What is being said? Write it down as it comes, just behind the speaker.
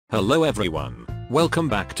Hello everyone, welcome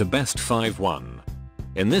back to Best 5-1.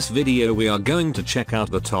 In this video we are going to check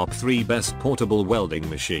out the top 3 best portable welding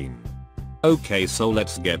machine. Okay, so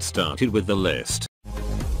let's get started with the list.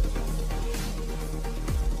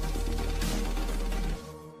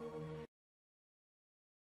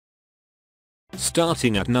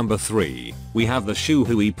 Starting at number 3, we have the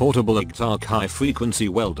Shuhui Portable IGBT High Frequency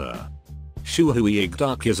Welder. Shuhui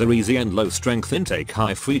IGBT is a easy and low strength intake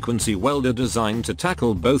high frequency welder designed to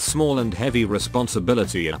tackle both small and heavy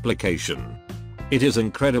responsibility application. It is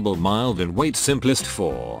incredible mild in weight, simplest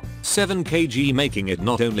for 7 kg, making it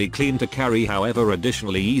not only clean to carry however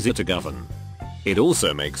additionally easy to govern. It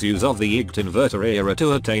also makes use of the IGBT inverter era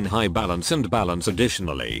to attain high balance and balance.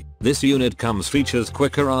 Additionally, this unit features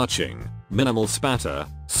quicker arching, minimal spatter,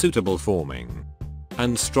 suitable forming,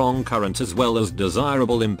 and strong current, as well as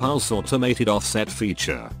desirable impulse automated offset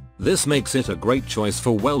feature. This makes it a great choice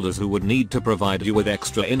for welders who would need to provide you with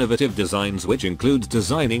extra innovative designs, which includes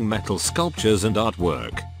designing metal sculptures and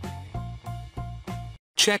artwork.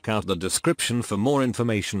 Check out the description for more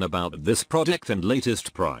information about this product and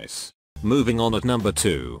latest price. Moving on, at number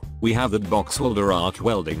 2, we have the DDBOXWELDER arc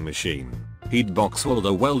welding machine.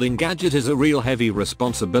 DDBOXWELDER welding gadget is a real heavy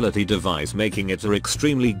responsibility device, making it an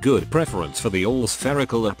extremely good preference for the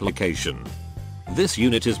all-spherical application. This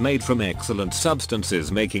unit is made from excellent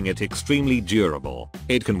substances, making it extremely durable.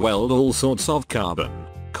 It can weld all sorts of carbon,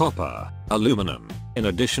 copper, aluminum, in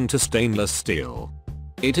addition to stainless steel.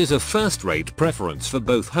 It is a first-rate preference for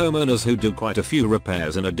both homeowners who do quite a few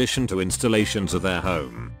repairs in addition to installations of their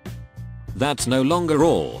home. That's no longer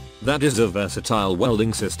all. That is a versatile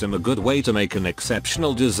welding system, a good way to make an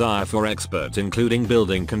exceptional desire for expert, including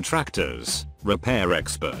building contractors, repair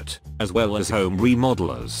expert, as well as home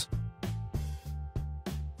remodelers.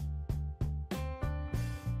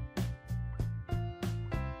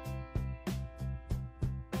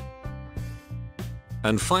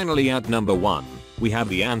 And finally, at number 1, we have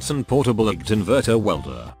the Ansen Portable IGBT Inverter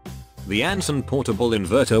Welder. The Ansen Portable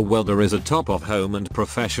Inverter Welder is a top of home and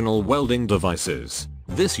professional welding devices.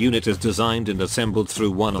 This unit is designed and assembled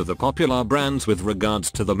through one of the popular brands with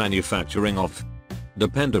regards to the manufacturing of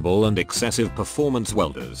dependable and excessive performance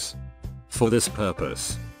welders. For this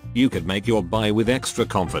purpose, you could make your buy with extra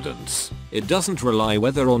confidence. It doesn't rely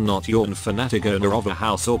whether or not you're a fanatic owner of a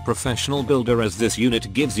house or professional builder, as this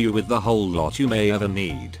unit gives you with the whole lot you may ever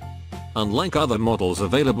need. Unlike other models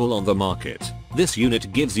available on the market, this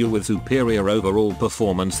unit gives you with superior overall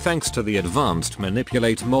performance thanks to the advanced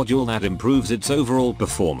manipulate module that improves its overall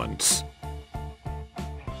performance.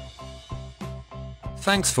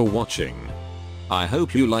 Thanks for watching. I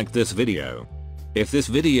hope you liked this video. If this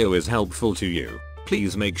video is helpful to you,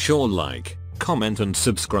 please make sure like, comment and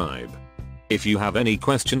subscribe. If you have any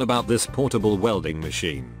question about this portable welding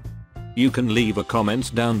machine, you can leave a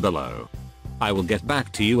comment down below. I will get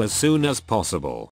back to you as soon as possible.